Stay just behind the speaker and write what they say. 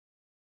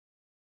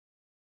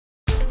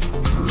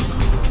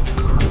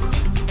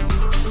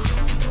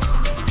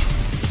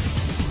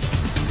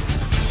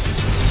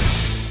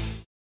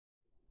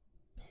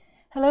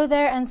Hello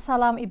there and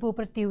salam Ibu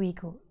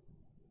Pertiwiku.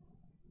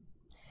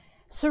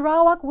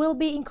 Sarawak will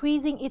be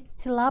increasing its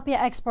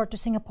tilapia export to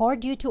Singapore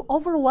due to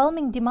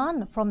overwhelming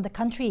demand from the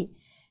country.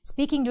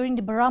 Speaking during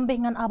the Berambeh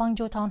dengan Abang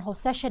Jo Town Hall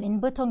session in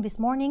Batang this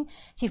morning,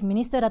 Chief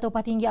Minister Dato'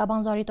 Patinggi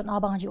Abang Zuari Tun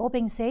Abang Haji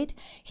Openg said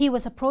he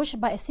was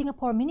approached by a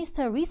Singapore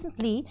minister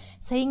recently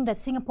saying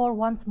that Singapore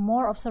wants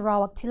more of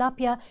Sarawak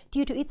tilapia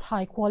due to its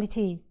high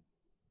quality.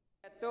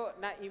 Datuk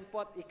nak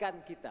import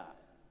ikan kita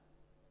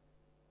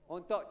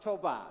untuk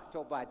coba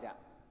aja.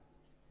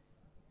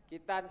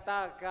 Kita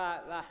hantar ke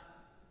lah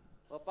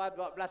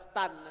berapa 12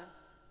 tan.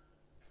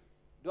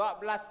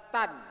 12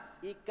 tan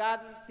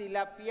ikan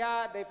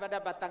tilapia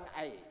daripada Batang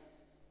air.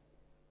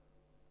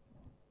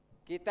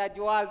 Kita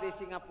jual di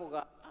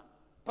Singapura.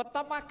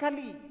 Pertama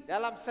kali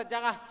dalam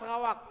sejarah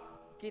Sarawak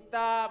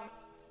kita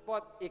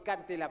ekspor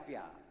ikan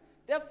tilapia.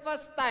 The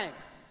first time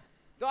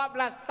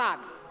 12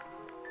 tan.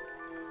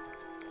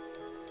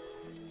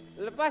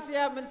 Lepas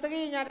ya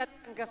menterinya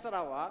datang ke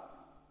Sarawak,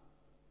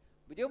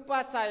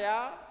 berjumpa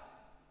saya,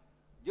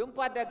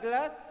 jumpa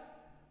Douglas,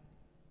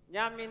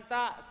 nya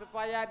minta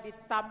supaya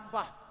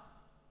ditambah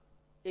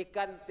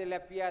ikan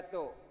tilapia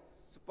tu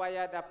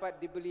supaya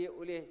dapat dibeli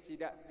oleh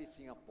sidak di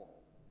Singapura.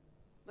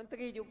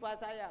 Menteri jumpa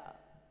saya.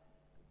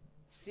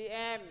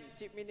 CM,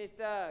 Chief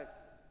Minister,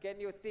 can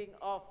you think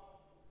of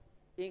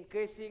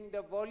increasing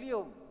the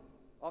volume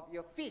of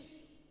your fish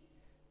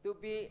to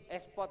be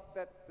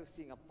exported to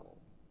Singapore?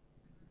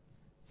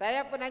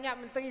 Saya penanya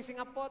Menteri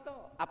Singapura tu,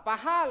 apa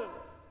hal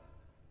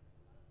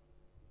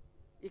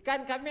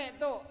ikan kami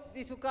tu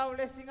disuka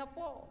oleh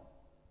Singapura?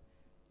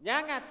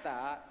 Yang kata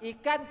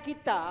ikan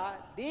kita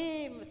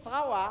di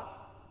Sarawak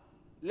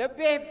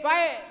lebih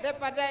baik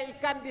daripada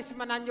ikan di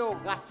Semenanjung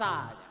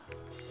rasanya.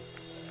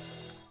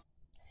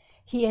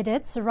 He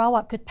added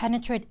Sarawak could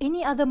penetrate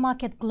any other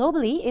market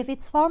globally if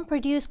its farm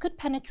produce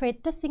could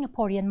penetrate the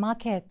Singaporean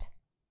market.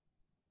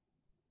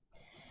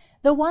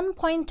 The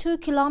 1.2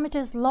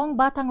 kilometers long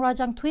Batang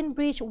Rajang twin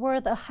bridge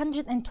worth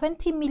 120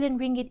 million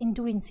ringgit in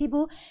Durin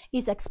Sibu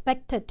is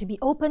expected to be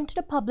opened to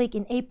the public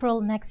in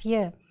April next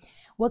year.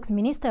 Works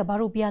Minister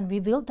Barubian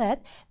revealed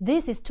that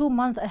this is 2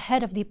 months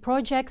ahead of the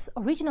project's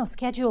original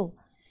schedule.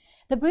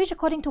 The bridge,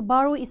 according to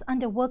Baru, is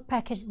under Work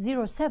Package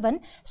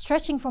 07,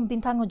 stretching from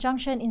Bintango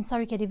Junction in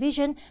Sarike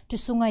Division to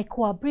Sungai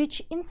Kua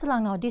Bridge in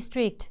Selangor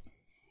District.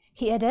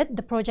 He added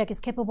the project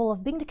is capable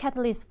of being the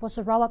catalyst for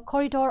Sarawak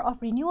Corridor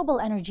of Renewable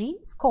Energy,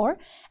 SCORE,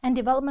 and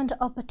development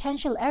of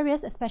potential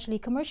areas, especially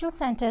commercial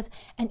centres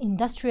and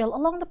industrial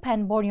along the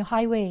Pan-Borneo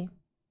Highway.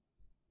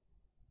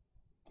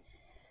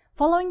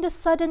 Following the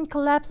sudden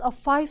collapse of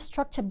 5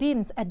 structure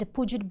beams at the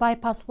Pujut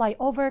Bypass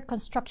flyover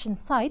construction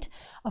site,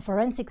 a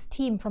forensics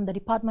team from the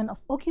Department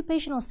of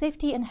Occupational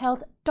Safety and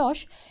Health,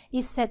 DOSH,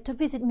 is set to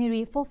visit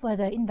Miri for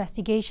further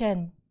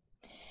investigation.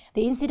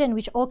 The incident,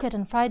 which occurred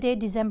on Friday,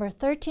 December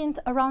 13th,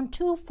 around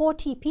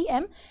 2:40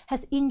 p.m.,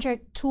 has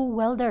injured 2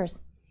 welders.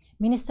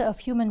 Minister of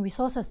Human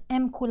Resources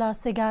M. Kula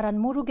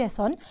Segaran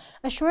Murugeson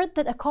assured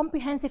that a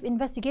comprehensive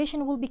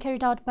investigation will be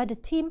carried out by the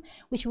team,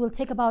 which will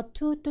take about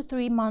 2 to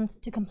 3 months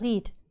to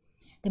complete.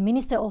 The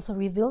minister also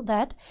revealed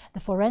that the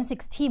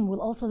forensics team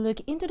will also look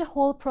into the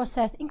whole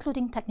process,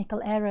 including technical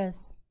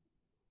errors.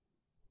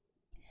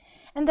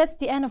 And that's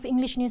the end of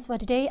English News for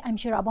today. I'm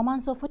Shira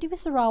Abamanso for TV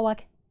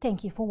Sarawak.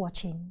 Thank you for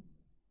watching.